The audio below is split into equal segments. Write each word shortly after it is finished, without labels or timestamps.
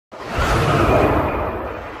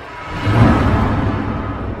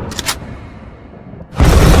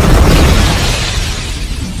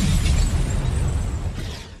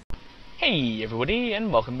everybody,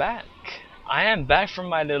 and welcome back. I am back from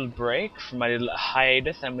my little break, from my little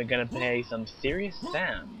hiatus, and we're gonna play some Serious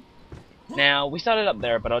Sam. Now, we started up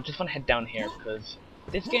there, but I just want to head down here, because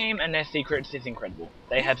this game and their secrets is incredible.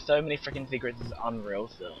 They have so many freaking secrets, it's unreal,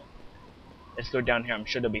 so... Let's go down here, I'm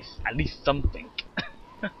sure there'll be at least something.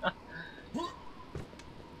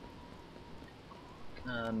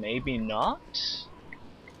 Maybe not?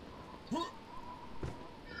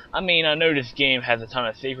 I mean, I know this game has a ton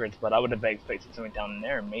of secrets, but I would have expected something down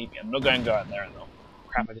there, maybe. I'm not going to go out there, though.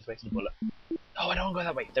 Crap, I just wasted a bullet. Oh, I don't want to go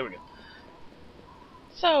that way. There we go.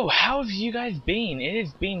 So, how have you guys been? It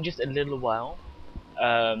has been just a little while.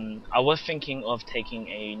 I was thinking of taking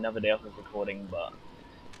another day off of recording, but...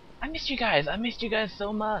 I missed you guys. I missed you guys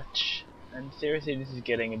so much. And seriously, this is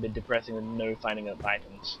getting a bit depressing with no finding up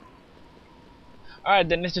items. Alright,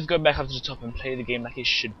 then let's just go back up to the top and play the game like it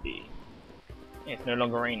should be. Yeah, it's no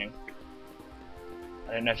longer raining.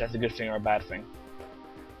 I don't know if that's a good thing or a bad thing.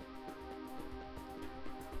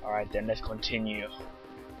 Alright then, let's continue.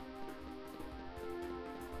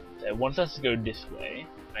 So it wants us to go this way,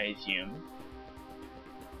 I assume.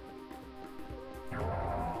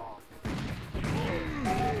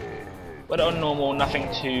 But on normal, nothing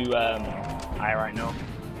too high right now.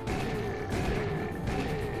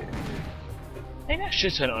 Maybe I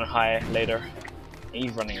should turn it on high later.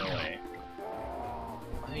 He's running away.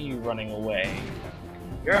 Why are you running away?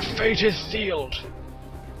 Your fate is sealed!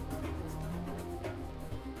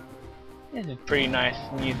 This is pretty nice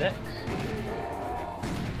music.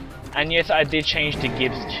 And yes, I did change the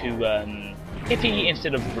Gibbs to hippie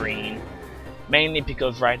instead of green. Mainly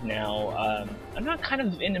because right now, I'm not kind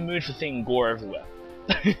of in the mood for seeing gore everywhere.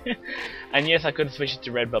 And yes, I could switch it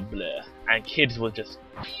to red but blur. And kids will just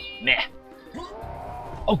meh.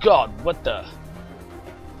 Oh god, what the?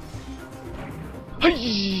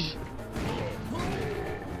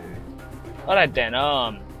 Alright then,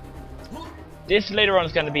 this later on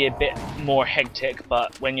is going to be a bit more hectic,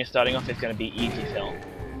 but when you're starting off it's going to be easy still.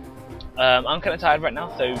 I'm kind of tired right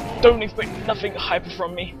now, so don't expect nothing hyper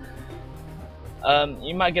from me.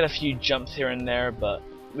 You might get a few jumps here and there, but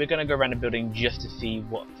we're going to go around the building just to see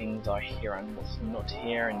what things are here and what's not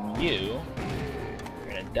here, and you're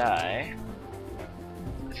going to die.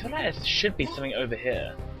 I feel like there should be something over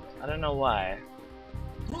here. I don't know why.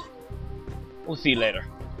 We'll see later.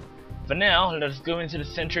 For now, let's go into the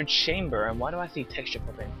central chamber. And why do I see texture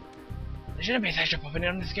popping? There shouldn't be texture popping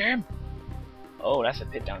in this game. Oh, that's a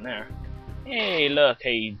pit down there. Hey, look,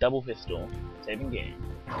 a double pistol. Saving game.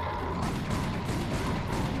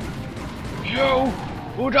 You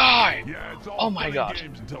who die? Yeah, it's all oh my god.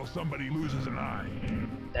 games until somebody loses an eye.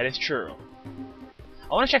 That is true.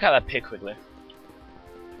 I want to check out that pit quickly.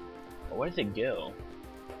 But where does it go?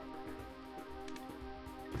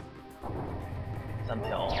 Some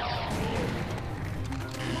hill.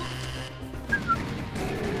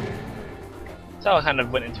 So I kind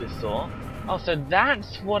of went into a store. Oh, so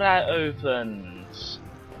that's what I opened.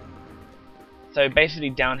 So basically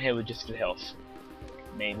down here was just for health.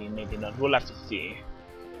 Maybe, maybe not. We'll have to see.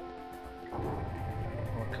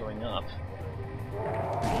 What's going up?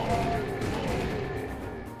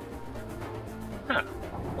 Huh.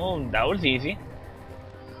 Oh, that was easy.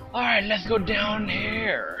 Alright, let's go down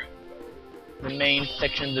here. The main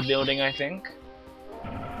section of the building, I think.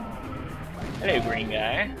 Hello, green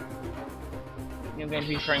guy. You're going to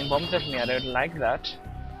be throwing bombs at me, I don't like that.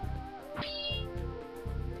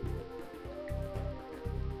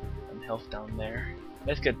 Some health down there.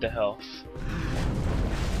 Let's get the health.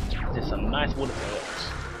 There's some nice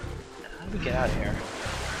waterfalls. How do we get out of here?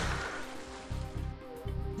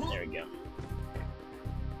 There we go.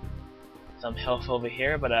 Some health over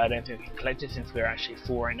here, but I don't think we can collect it since we're actually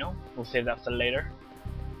full right now. We'll save that for later.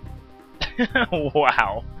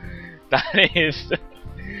 Wow, that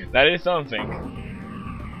is something.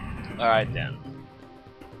 All right then.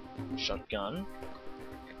 Shotgun,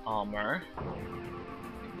 armor.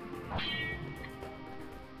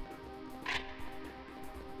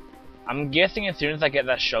 I'm guessing as soon as I get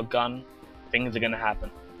that shotgun, things are gonna happen.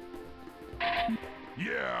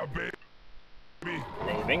 Yeah, baby.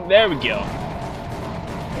 Saving. There we go.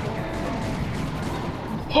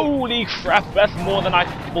 Holy crap, that's more than I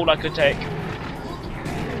thought I could take.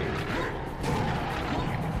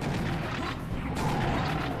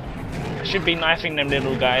 I should be knifing them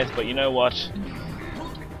little guys, but you know what?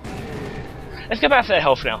 Let's go back to their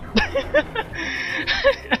health now.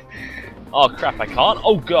 Oh crap, I can't.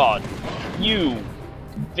 Oh god. You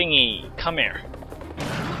thingy, come here.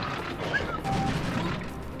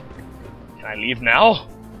 Can I leave now?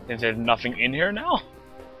 Since there's nothing in here now?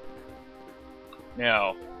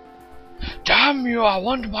 No. Damn you, I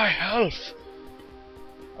want my health!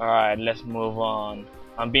 Alright, let's move on.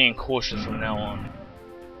 I'm being cautious from now on.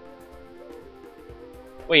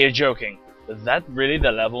 Wait, you're joking. Is that really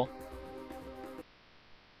the level?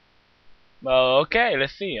 Well, okay,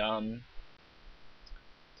 let's see.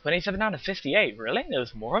 27 down to 58. Really?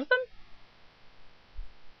 There's more of them?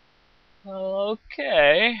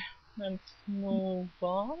 Okay. Let's move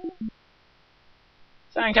on.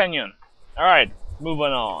 Sand Canyon. Alright, moving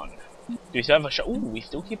on. Do we still have a shot? Ooh, we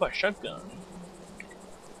still keep our shotgun.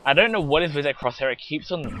 I don't know what is with that crosshair. It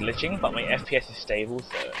keeps on glitching, but my FPS is stable,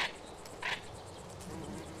 so...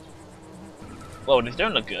 Whoa, this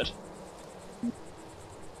don't look good.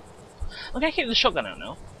 I'm gonna keep the shotgun out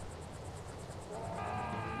now.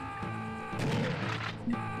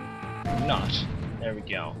 Not. There we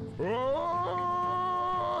go.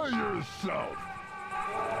 Oh, yourself.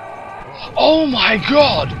 Oh my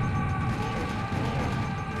god!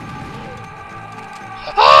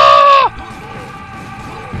 Ah!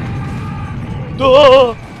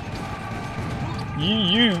 Oh!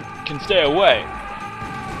 You can stay away.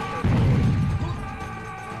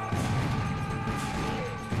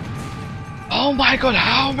 Oh my god,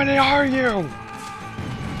 how many are you?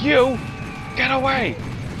 You! Get away!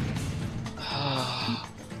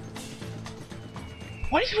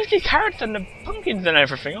 What is with the carrots and the pumpkins and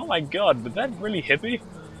everything? Oh my god, was that really hippie?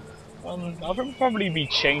 I'll probably be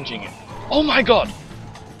changing it. Oh my god!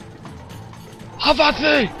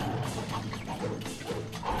 Havati!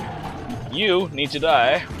 You need to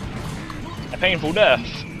die a painful death.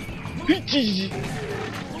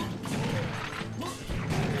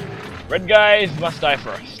 Red guys must die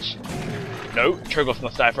first. No, Trogos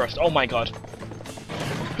must die first. Oh my god.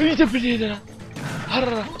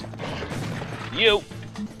 You!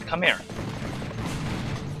 Come here.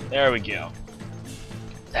 There we go.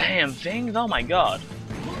 Damn things, oh my god.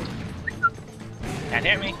 Can't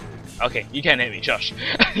hit me? Okay, you can't hit me, Josh.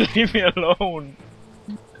 Leave me alone.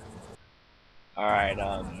 Alright,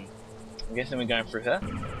 I'm guessing we're going through here.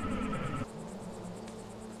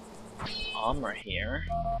 Armor here.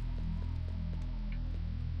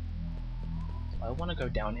 Do I want to go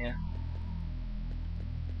down here?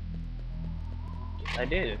 Yes, I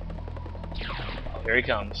do. Oh, here he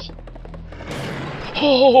comes.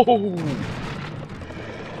 Oh!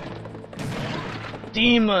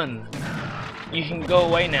 Demon! You can go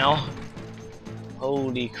away now.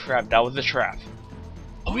 Holy crap, that was a trap.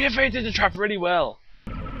 Oh, we evaded the trap really well.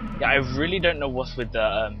 Yeah, I really don't know what's with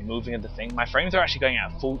the moving of the thing. My frames are actually going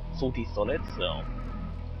at 40 solid, so...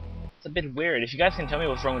 It's a bit weird. If you guys can tell me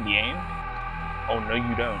what's wrong with the aim. Oh, no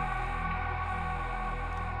you don't.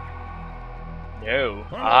 No,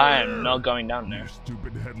 I am not going down there. You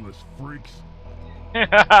stupid headless freaks.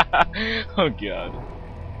 Oh god.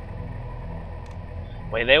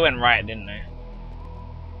 Wait, they went right, didn't they?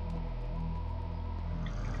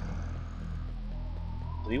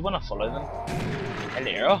 Do we want to follow them?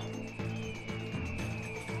 Hello?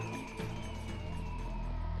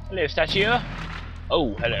 Hello, statue?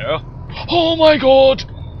 Oh, hello. Oh my god!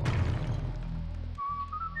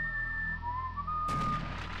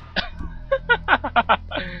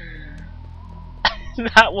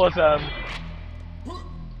 That was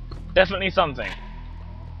definitely something.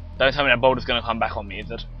 Don't tell me that boulder's gonna come back on me, is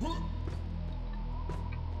it?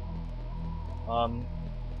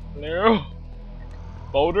 No.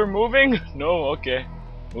 Boulder moving? No, okay.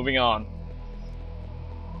 Moving on.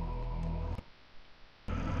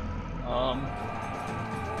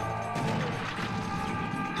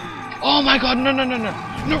 Oh my god, no.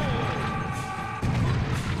 No!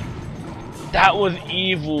 That was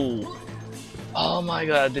evil. Oh my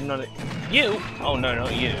god, I did not... You? Oh no,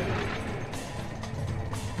 not you.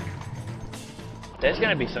 There's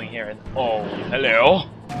gonna be something here. Oh, hello.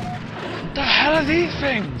 What the hell are these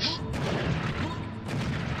things?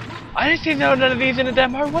 I didn't see none of these in the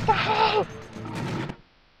demo. What the hell?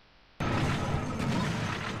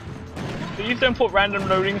 Please don't put random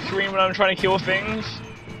loading screen when I'm trying to kill things.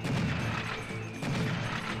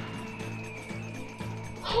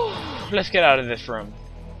 Let's get out of this room.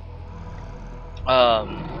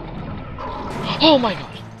 Oh my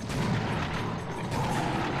god.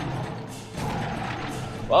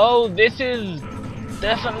 Well, this is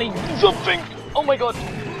definitely something. Oh my god.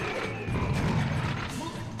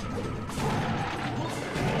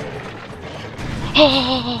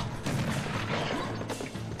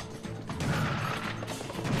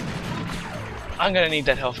 I'm gonna need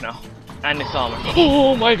that health now. And this armor.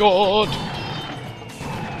 Oh my god.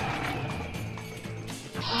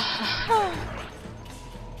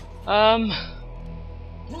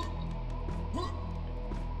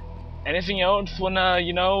 Anything else wanna,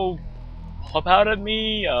 you know, hop out at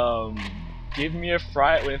me? give me a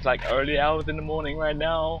fright when it's like early hours in the morning right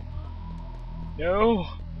now? No?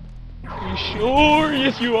 Are you sure?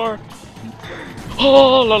 Yes, you are.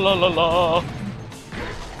 Oh, la la la la.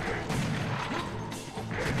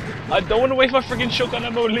 I don't want to waste my freaking shotgun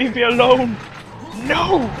ammo. Leave me alone.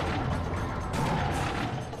 No.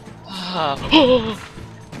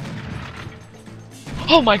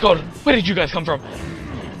 Oh my god. Where did you guys come from?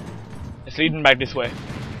 It's leading back this way.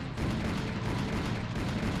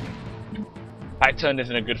 Back turn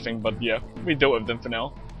isn't a good thing, but yeah, we dealt with them for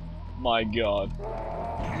now. My god.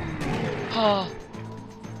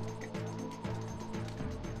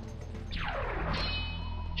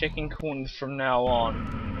 Checking corners from now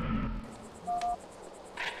on.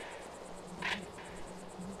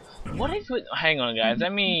 What is with? Hang on, guys.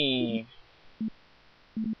 Let me.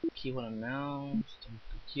 Keyboard and mouse.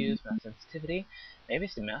 Cues, mouse sensitivity. Maybe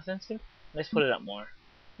it's the mouse sensitive. Let's put it up more.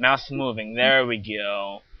 Mouse moving. There we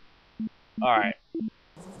go. All right.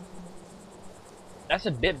 That's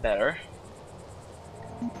a bit better.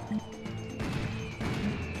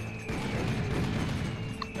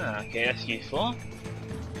 Okay, that's useful.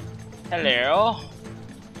 Hello.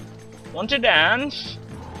 Want to dance?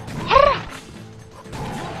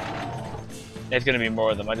 There's gonna be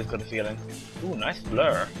more of them, I just got a feeling. Ooh, nice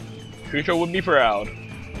blur. Future would be proud.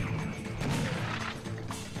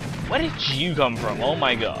 Where did you come from? Oh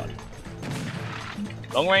my god.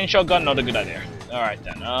 Long range shotgun, not a good idea. Alright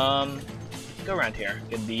then, go around here.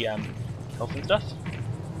 Get the, health and stuff.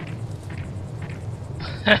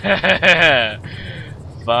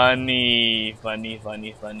 Funny, funny,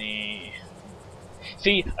 funny, funny.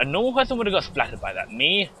 See, a normal person would have got splattered by that.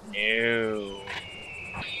 Me? No.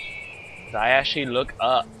 I actually look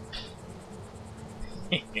up.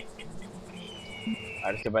 Alright,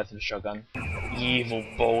 let's go back to the shotgun. Evil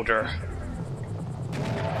boulder.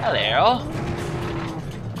 Hello.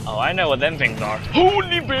 Oh, I know what them things are.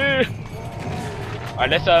 Holy bear!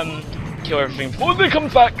 Alright, let's kill everything before they come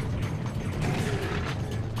back.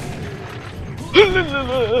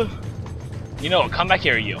 You know what? Come back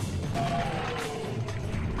here, you.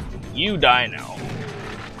 You die now.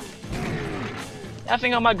 I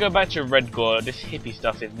think I might go back to Red Gore. This hippie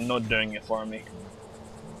stuff is not doing it for me.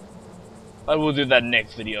 I will do that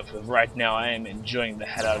next video because right now I am enjoying the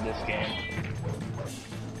hell out of this game.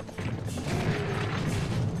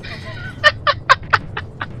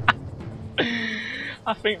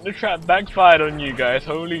 I think the trap backfired on you guys.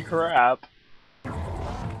 Holy crap.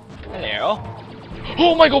 Hello.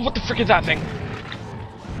 Oh my god, what the frick is that thing?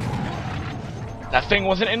 That thing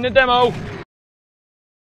wasn't in the demo.